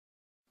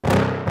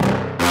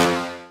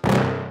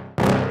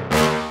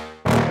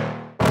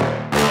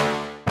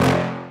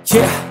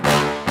Yeah.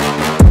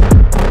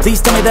 Please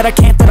tell me that I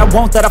can't, that I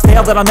won't, that I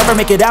fail, that I'll never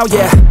make it out,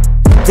 yeah.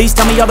 Please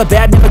tell me all the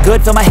bad, never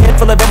good, fill my head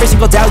full of every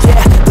single doubt, yeah.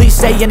 Please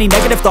say any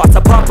negative thoughts,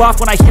 I pop off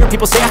when I hear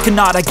people say I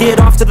cannot. I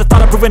get off to the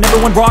thought of proving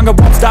everyone wrong, I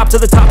won't stop to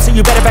the top, so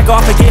you better back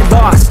off and get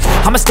lost.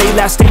 I'ma stay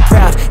loud, stay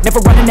proud,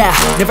 never running out,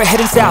 never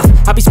heading south.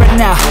 I'll be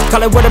spreading out,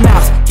 call it word of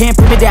mouth, can't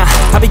put me down,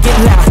 I'll be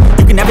getting loud.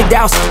 You can have your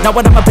doubts, not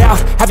what I'm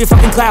about, have your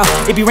fucking clout.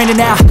 It be raining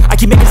now, I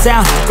keep making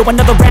sound, go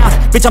another round,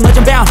 bitch I'm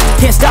legend bound,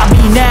 can't stop me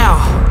now.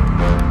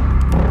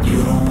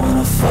 You don't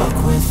wanna fuck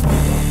with me,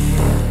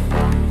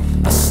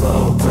 a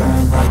slow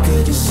burn like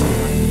a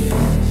disease.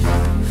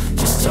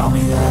 Just tell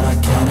me that I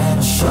can and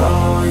I'll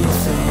show you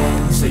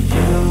things that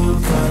you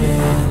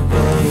couldn't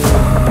believe.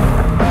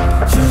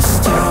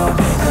 Just tell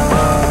me that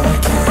I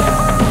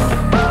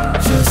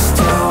can. Just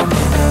tell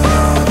me that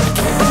I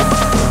can.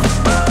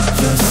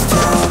 Just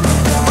tell me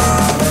that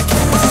I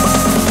can.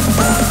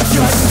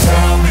 Just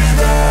tell me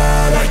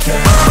that I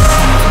can.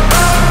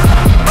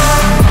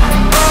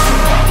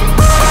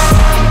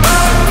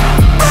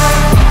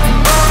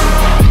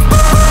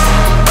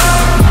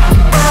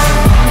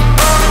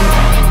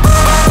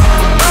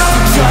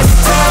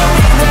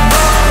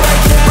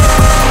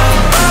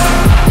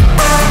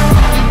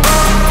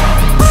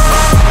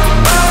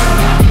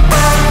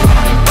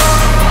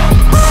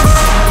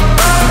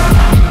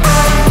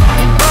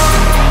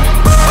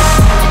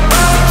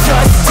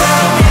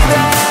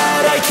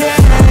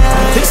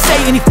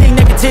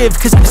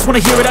 Cause I just wanna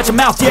hear it out your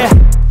mouth, yeah.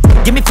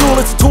 Give me fuel,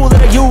 it's a tool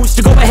that I use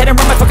to go ahead and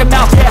run my fucking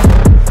mouth, yeah.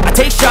 I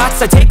take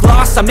shots, I take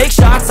loss, I make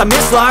shots, I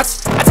miss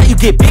lots. That's how you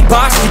get big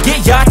box, you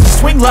get yachts, you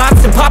swing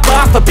lots and pop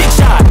off a big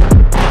shot.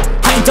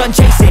 I ain't done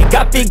chasing,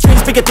 got big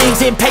dreams, bigger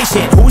things,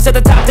 impatient. Who's at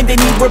the top think they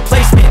need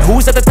replacement?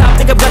 Who's at the top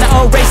think I'm gonna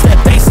erase them?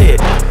 Face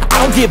it, I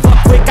don't give up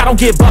quick, I don't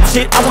give up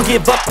shit, I won't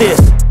give up this.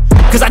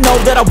 Cause I know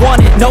that I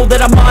want it, know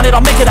that I'm on it,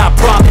 I'll make it, I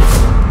promise.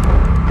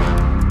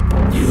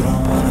 You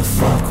don't wanna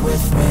fuck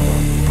with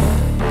me,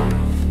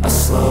 a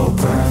slow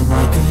burn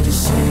like a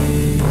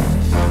disease.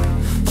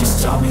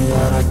 Just tell me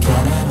that I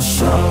can and I'll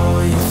show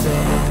you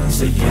things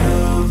that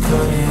you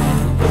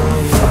couldn't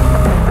believe.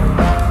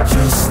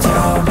 Just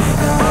tell me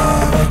that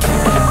I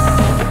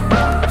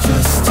can.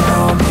 Just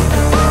tell me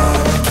that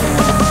I can.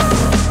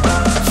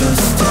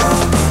 Just tell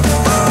me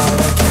that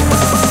I can.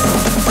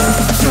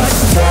 Just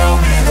tell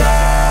me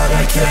that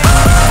I can.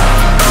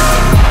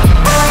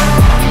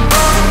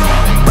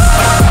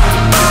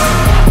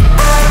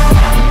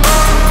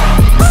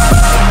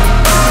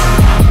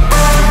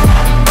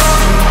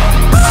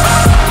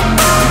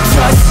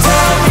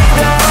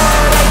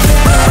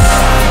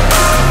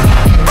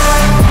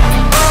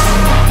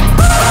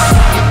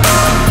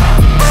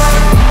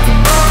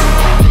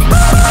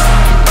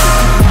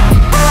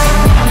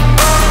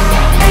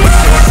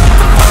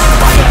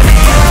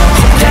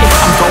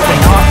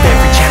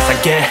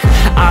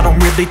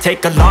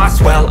 Take a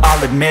loss, well,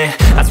 I'll admit.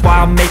 That's why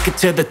I'll make it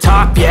to the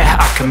top, yeah,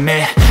 I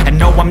commit. And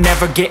no, I'm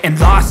never getting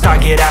lost, I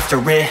get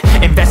after it.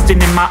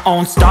 Investing in my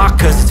own stock,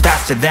 cause it's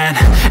faster than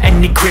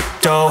any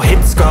crypto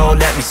hits go,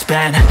 let me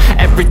spend.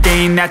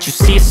 Everything that you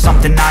see is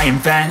something I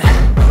invent,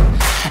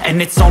 and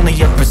it's only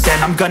a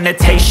percent. I'm gonna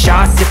take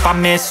shots, if I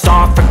miss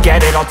all,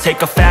 forget it. I'll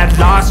take a fat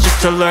loss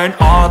just to learn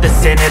all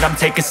that's in it. I'm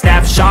taking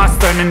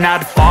snapshots, learning how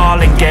to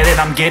fall and get it.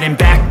 I'm getting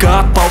back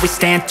up, always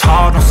stand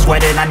tall, don't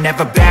sweat it. I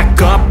never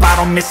back up, I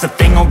don't miss a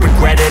thing or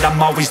regret it.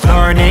 I'm always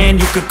learning,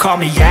 you could call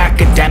me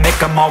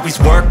academic. I'm always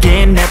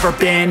working, never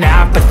been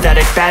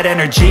apathetic. Bad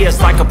energy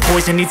is like a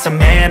poison, needs some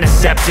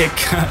antiseptic.